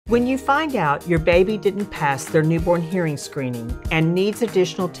When you find out your baby didn't pass their newborn hearing screening and needs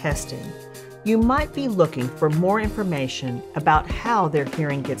additional testing, you might be looking for more information about how their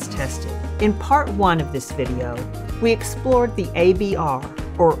hearing gets tested. In part 1 of this video, we explored the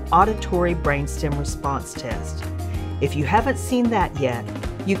ABR, or Auditory Brainstem Response Test. If you haven't seen that yet,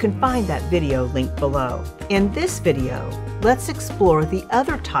 you can find that video linked below. In this video, let's explore the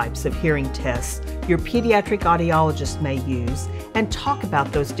other types of hearing tests your pediatric audiologist may use and talk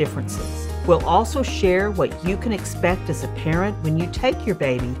about those differences. We'll also share what you can expect as a parent when you take your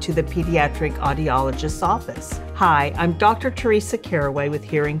baby to the pediatric audiologist's office. Hi, I'm Dr. Teresa Caraway with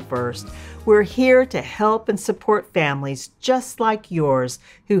Hearing First. We're here to help and support families just like yours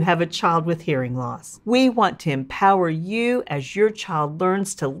who have a child with hearing loss. We want to empower you as your child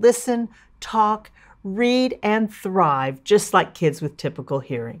learns to listen, talk, read, and thrive just like kids with typical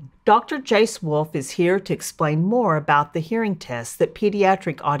hearing. Dr. Jace Wolf is here to explain more about the hearing tests that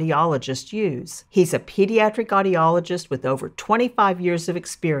pediatric audiologists use. He's a pediatric audiologist with over 25 years of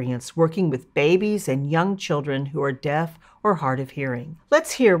experience working with babies and young children who are deaf or hard of hearing.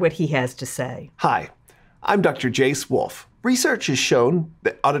 Let's hear what he has to say. Hi, I'm Dr. Jace Wolf. Research has shown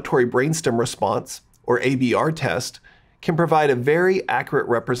that auditory brainstem response, or ABR test, can provide a very accurate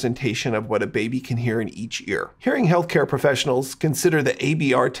representation of what a baby can hear in each ear. Hearing healthcare professionals consider the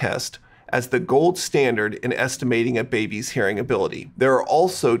ABR test as the gold standard in estimating a baby's hearing ability. There are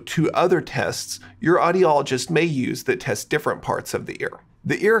also 2 other tests your audiologist may use that test different parts of the ear.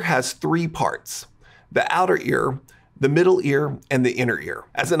 The ear has 3 parts: the outer ear, the middle ear, and the inner ear.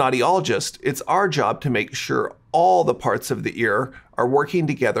 As an audiologist, it's our job to make sure all the parts of the ear are working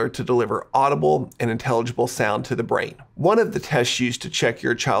together to deliver audible and intelligible sound to the brain. One of the tests used to check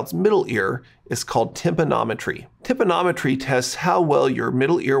your child's middle ear is called tympanometry. Tympanometry tests how well your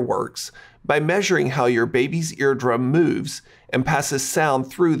middle ear works by measuring how your baby's eardrum moves and passes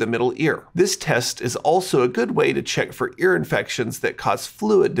sound through the middle ear. This test is also a good way to check for ear infections that cause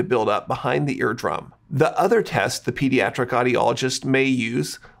fluid to build up behind the eardrum. The other test the pediatric audiologist may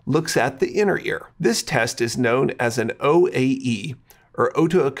use looks at the inner ear. This test is known as an OAE, or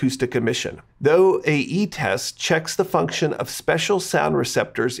Otoacoustic Emission. The OAE test checks the function of special sound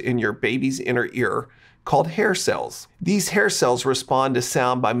receptors in your baby's inner ear called hair cells. These hair cells respond to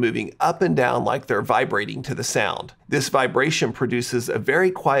sound by moving up and down like they're vibrating to the sound. This vibration produces a very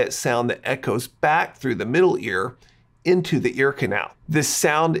quiet sound that echoes back through the middle ear into the ear canal. This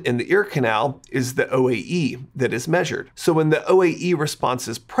sound in the ear canal is the OAE that is measured. So when the OAE response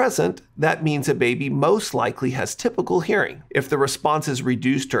is present, that means a baby most likely has typical hearing. If the response is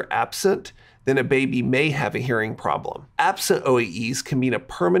reduced or absent, then a baby may have a hearing problem. Absent OAEs can mean a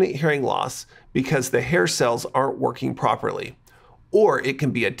permanent hearing loss because the hair cells aren't working properly. Or it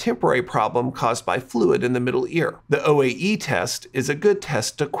can be a temporary problem caused by fluid in the middle ear. The OAE test is a good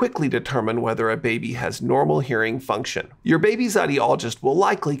test to quickly determine whether a baby has normal hearing function. Your baby's audiologist will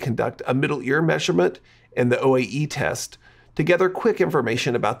likely conduct a middle ear measurement and the OAE test to gather quick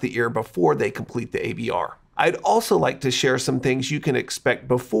information about the ear before they complete the ABR. I'd also like to share some things you can expect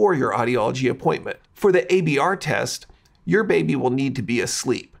before your audiology appointment. For the ABR test, your baby will need to be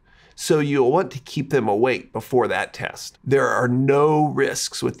asleep, so you'll want to keep them awake before that test. There are no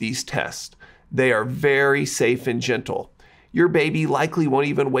risks with these tests. They are very safe and gentle. Your baby likely won't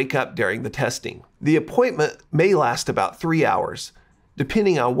even wake up during the testing. The appointment may last about 3 hours,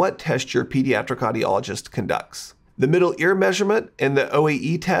 depending on what test your pediatric audiologist conducts. The middle ear measurement and the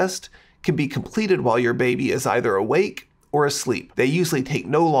OAE test can be completed while your baby is either awake or asleep. They usually take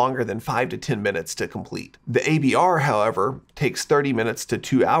no longer than 5 to 10 minutes to complete. The ABR, however, takes 30 minutes to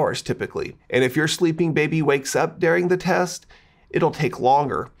 2 hours typically. And if your sleeping baby wakes up during the test, it'll take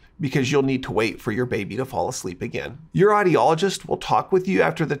longer because you'll need to wait for your baby to fall asleep again. Your audiologist will talk with you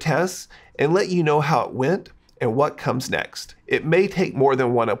after the tests and let you know how it went and what comes next. It may take more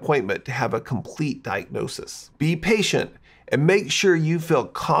than one appointment to have a complete diagnosis. Be patient and make sure you feel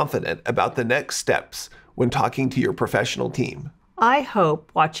confident about the next steps when talking to your professional team. I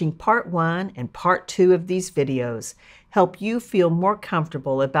hope watching part 1 and part 2 of these videos help you feel more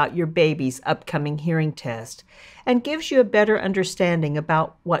comfortable about your baby's upcoming hearing test and gives you a better understanding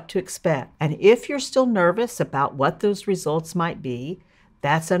about what to expect. And if you're still nervous about what those results might be,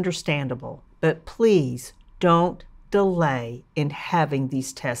 that's understandable. But please don't delay in having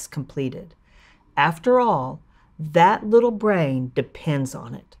these tests completed. After all, that little brain depends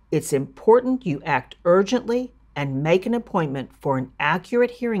on it. It's important you act urgently and make an appointment for an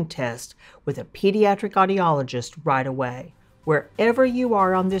accurate hearing test with a pediatric audiologist right away. Wherever you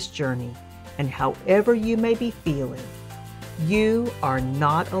are on this journey and however you may be feeling, you are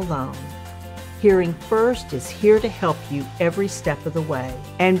not alone. Hearing First is here to help you every step of the way.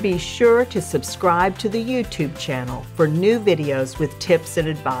 And be sure to subscribe to the YouTube channel for new videos with tips and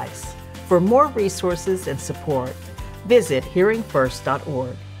advice. For more resources and support, visit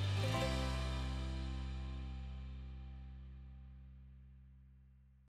hearingfirst.org.